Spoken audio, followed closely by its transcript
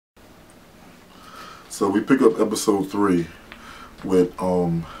So we pick up episode 3 with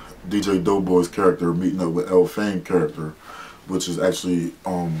DJ Doughboy's character meeting up with L Fame character, which is actually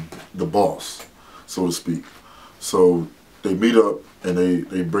the boss, so to speak. So they meet up and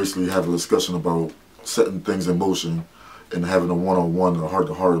they basically have a discussion about setting things in motion and having a one-on-one, a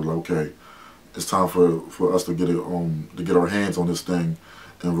heart-to-heart. Like, okay, it's time for us to get it to get our hands on this thing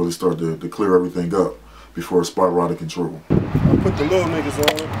and really start to clear everything up before it spiral out of control. I put the little niggas on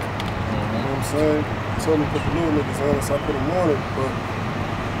it. You know what I'm saying? He told me to put the little niggas on it, so I put them on it, but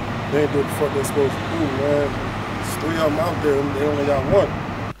they ain't do what the fuck they supposed to do, man. There's 3 of them out there, and they only got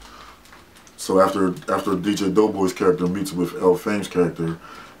 1. So after DJ Doughboy's character meets with L Fame's character,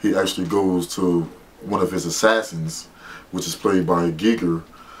 he actually goes to one of his assassins, which is played by Giger.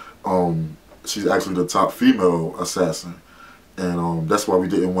 She's actually the top female assassin, and that's why we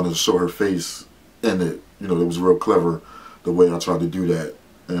didn't want to show her face in it. You know, it was real clever the way I tried to do that,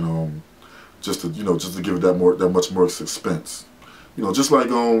 and just to give it that much more suspense. You know, just like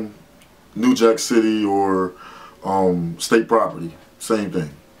New Jack City or State Property, same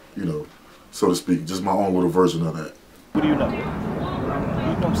thing. You know, so to speak, just my own little version of that. What do you know? You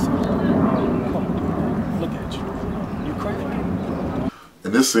know something. Come on, look at you. You crazy.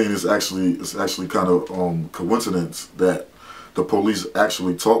 And this scene is actually kind of coincidence that the police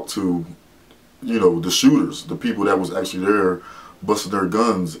actually talked to, you know, the shooters, the people that was actually there busting their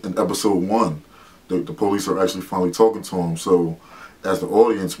guns in episode 1. The police are actually finally talking to them. So as the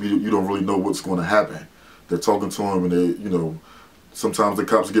audience, you don't really know what's going to happen. They're talking to them, and they, you know, sometimes the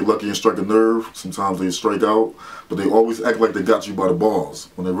cops get lucky and strike a nerve. Sometimes they strike out, but they always act like they got you by the balls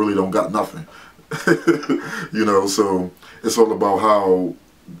when they really don't got nothing. You know, so it's all about how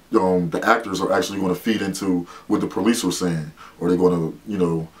the actors are actually going to feed into what the police are saying. Are they going to, you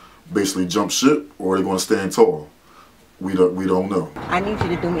know, basically jump ship, or are they going to stand tall? We don't know. I need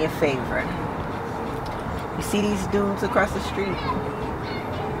you to do me a favor. You see these dudes across the street?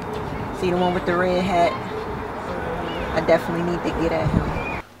 See the one with the red hat? I definitely need to get at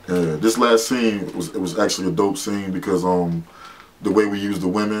him. Yeah, this last scene was actually a dope scene because the way we used the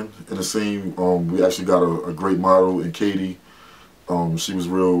women in the scene, we actually got a great model in Katie. She was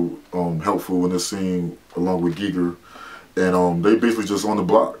real helpful in this scene along with Giger, and they basically just on the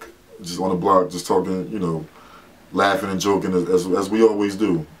block, just talking, you know, laughing and joking as we always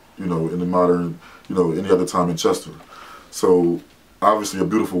do, you know, in the modern, you know, any other time in Chester. So obviously a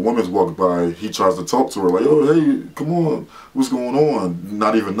beautiful woman's walked by, he tries to talk to her like, oh, hey, come on, what's going on?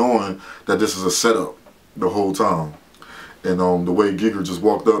 Not even knowing that this is a setup the whole time. And the way Giger just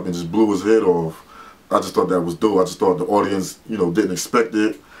walked up and just blew his head off, I just thought that was dope. I just thought the audience, you know, didn't expect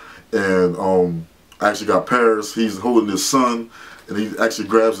it. And I actually got Paris, he's holding his son, and he actually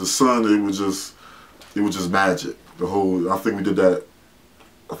grabs his son. It was just magic. The whole, I think we did it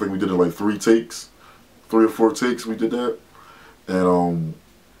like 3 or 4 takes we did that. And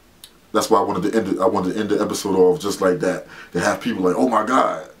that's why I wanted to end the episode off just like that. To have people like, oh my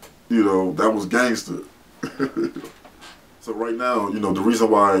God, you know, that was gangster. So right now, you know, the reason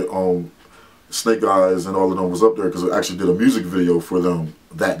why Snake Eyes and all of them was up there because I actually did a music video for them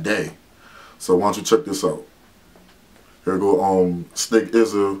that day. So why don't you check this out? Here we go. Snake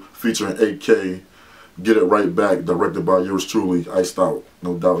Izza featuring 8K. Get It Right Back, directed by yours truly, Iced Out,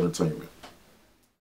 No Doubt Entertainment.